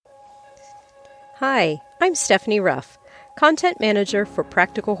Hi, I'm Stephanie Ruff, Content Manager for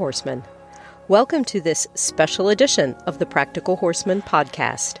Practical Horseman. Welcome to this special edition of the Practical Horseman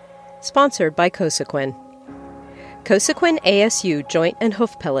podcast, sponsored by Cosequin. Cosequin ASU joint and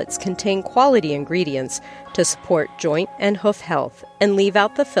hoof pellets contain quality ingredients to support joint and hoof health and leave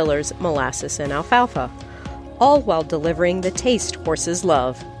out the fillers, molasses, and alfalfa, all while delivering the taste horses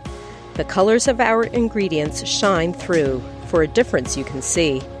love. The colors of our ingredients shine through for a difference you can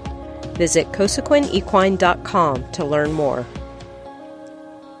see. Visit CosequinEquine.com to learn more.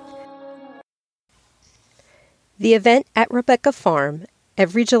 The event at Rebecca Farm,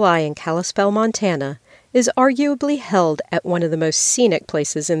 every July in Kalispell, Montana, is arguably held at one of the most scenic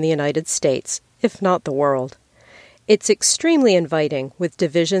places in the United States, if not the world. It's extremely inviting, with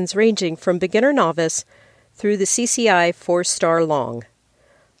divisions ranging from beginner-novice through the CCI 4-star long.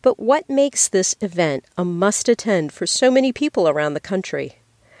 But what makes this event a must-attend for so many people around the country?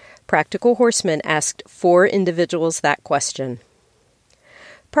 Practical Horseman asked 4 individuals that question.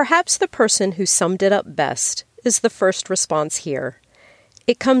 Perhaps the person who summed it up best is the first response here.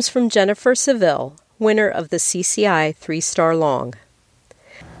 It comes from Jennifer Seville, winner of the CCI 3-star long.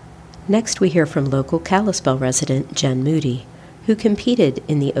 Next we hear from local Kalispell resident Jen Moody, who competed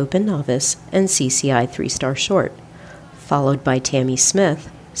in the Open Novice and CCI 3-star short, followed by Tammy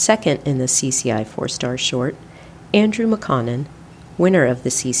Smith, second in the CCI 4-star short, Andrew McConnon, winner of the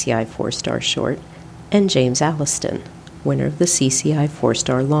CCI 4-star short, and James Alliston, winner of the CCI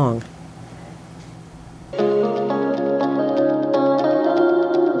 4-star long.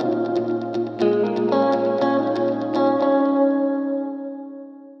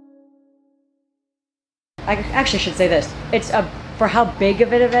 I actually should say this. It's for how big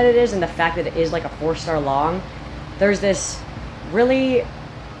of an event it is and the fact that it is like a 4-star long, there's this really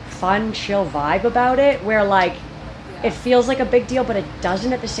fun, chill vibe about it where like it feels like a big deal, but it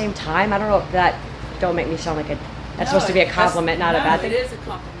doesn't at the same time. I don't know if don't make me sound like that's supposed to be a compliment, not a bad thing. It is a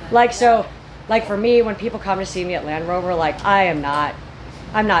compliment. Like, so, like for me, when people come to see me at Land Rover, like I'm not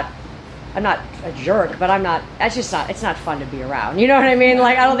a jerk, but it's not fun to be around. You know what I mean?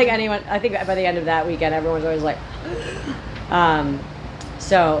 Like, I think by the end of that weekend, everyone's always like,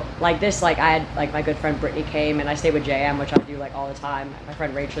 so like this, like I had, like my good friend Brittany came and I stay with JM, which I do like all the time. My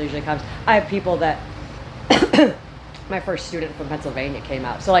friend Rachel usually comes. I have people that, my first student from Pennsylvania came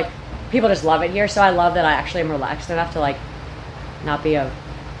out. So like people just love it here. So I love that I actually am relaxed enough to like not be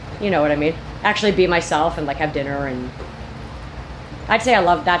you know what I mean? Actually be myself and like have dinner, and I'd say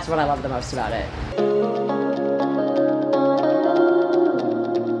that's what I love the most about it.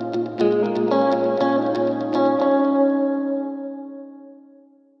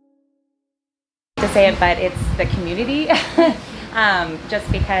 To say it, but it's the community. Just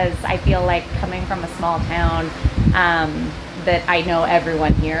because I feel like coming from a small town, that I know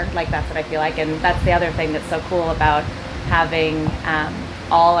everyone here. Like that's what I feel like, and that's the other thing that's so cool about having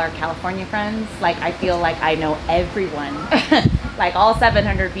all our California friends. Like I feel like I know everyone. Like all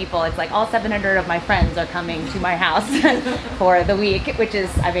 700 people. It's like all 700 of my friends are coming to my house for the week, which is,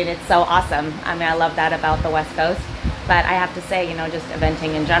 I mean, it's so awesome. I mean, I love that about the West Coast. But I have to say, you know, just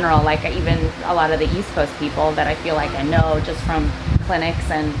eventing in general, like even a lot of the East Coast people that I feel like I know just from clinics.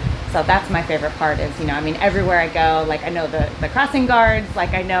 And so that's my favorite part is, you know, I mean, everywhere I go, like I know the crossing guards,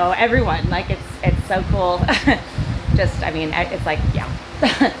 like I know everyone, like it's so cool. Just, I mean, it's like, yeah,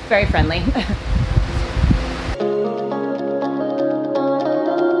 very friendly.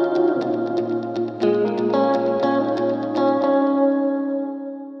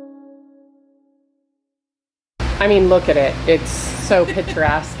 I mean, look at it. It's so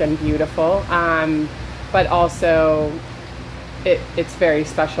picturesque and beautiful, but also it's very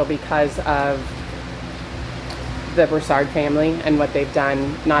special because of the Broussard family and what they've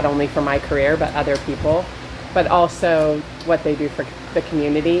done, not only for my career, but other people, but also what they do for the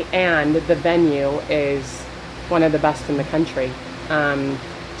community. And the venue is one of the best in the country.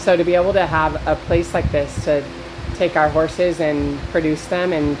 So to be able to have a place like this to take our horses and produce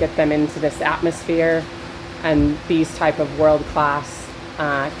them and get them into this atmosphere and these type of world-class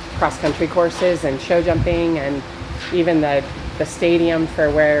cross-country courses and show jumping, and even the stadium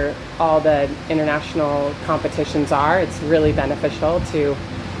for where all the international competitions are, it's really beneficial to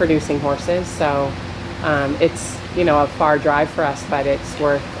producing horses. So it's, you know, a far drive for us, but it's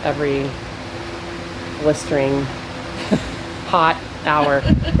worth every blistering hot hour.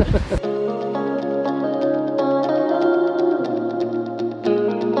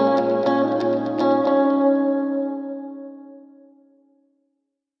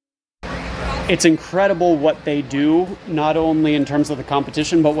 It's incredible what they do, not only in terms of the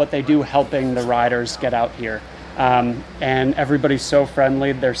competition, but what they do helping the riders get out here. And everybody's so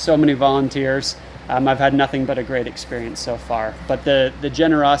friendly. There's so many volunteers. I've had nothing but a great experience so far. But the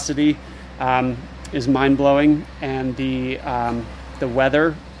generosity is mind-blowing, and the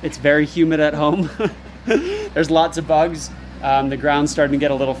weather, it's very humid at home. There's lots of bugs. The ground's starting to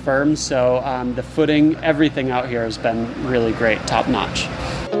get a little firm, so the footing, everything out here has been really great, top-notch.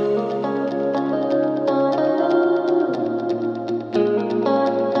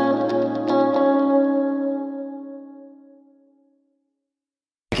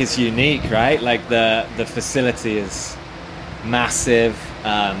 It's unique, right? Like the facility is massive,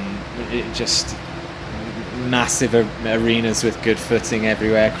 just massive arenas with good footing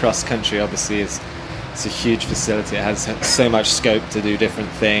everywhere. Cross country obviously it's a huge facility. It has so much scope to do different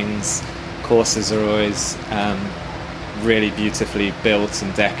things. Courses are always really beautifully built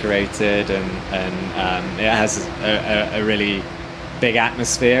and decorated, and it has a really big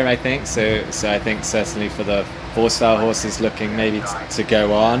atmosphere, I think. So I think certainly for the 4-star horses looking maybe to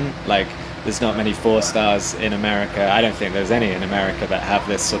go on, like there's not many 4-stars in America. I don't think there's any in America that have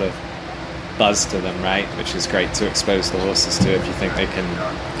this sort of buzz to them, right? Which is great to expose the horses to if you think they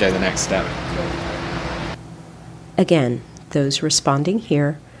can go the next step. Again, those responding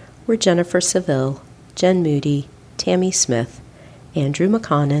here were Jennifer Seville, Jen Moody, Tammy Smith, Andrew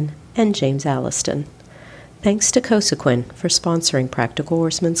McConnon, and James Alliston. Thanks to Cosequin for sponsoring Practical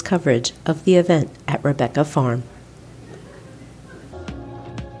Horseman's coverage of the event at Rebecca Farm.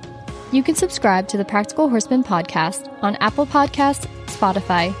 You can subscribe to the Practical Horseman podcast on Apple Podcasts,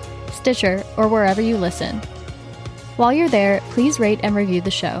 Spotify, Stitcher, or wherever you listen. While you're there, please rate and review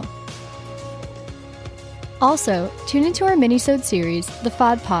the show. Also, tune into our mini-sode series, The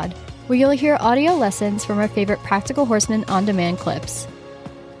FOD Pod, where you'll hear audio lessons from our favorite Practical Horseman on-demand clips.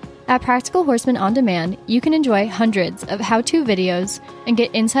 At Practical Horseman On Demand, you can enjoy hundreds of how-to videos and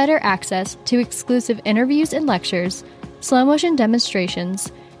get insider access to exclusive interviews and lectures, slow-motion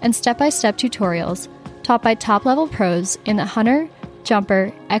demonstrations, and step-by-step tutorials taught by top-level pros in the hunter,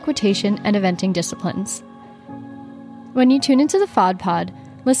 jumper, equitation, and eventing disciplines. When you tune into the FOD Pod,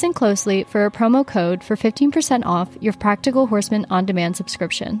 listen closely for a promo code for 15% off your Practical Horseman On Demand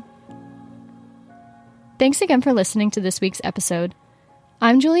subscription. Thanks again for listening to this week's episode.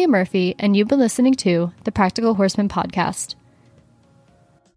 I'm Julia Murphy, and you've been listening to the Practical Horseman podcast.